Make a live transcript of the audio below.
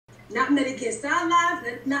Not met against our lives,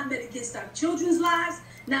 not met against our children's lives,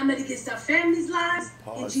 not met against our families' lives.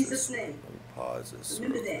 In Jesus' name. Let me pause this.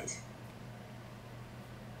 Remember that.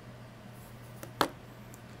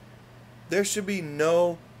 There should be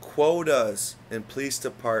no quotas in police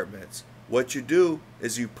departments. What you do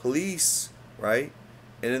is you police, right?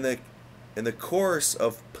 And in the course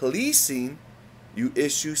of policing, you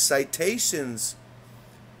issue citations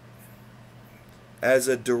as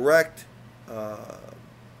a direct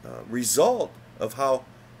result of how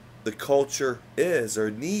the culture is or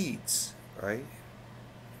needs, right?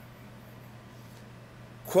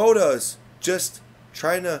 Quotas, just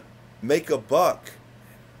trying to make a buck,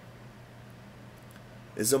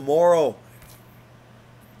 is immoral.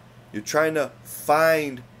 You're trying to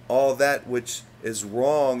find all that which is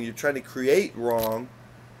wrong. You're trying to create wrong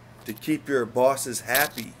to keep your bosses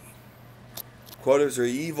happy. Quotas are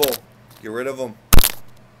evil. Get rid of them.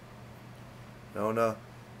 No.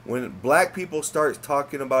 When black people start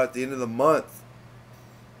talking about at the end of the month,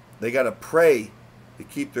 they got to pray to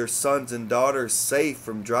keep their sons and daughters safe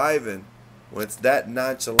from driving. When it's that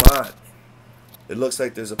nonchalant, it looks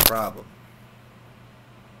like there's a problem.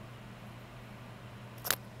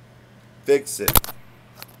 Fix it.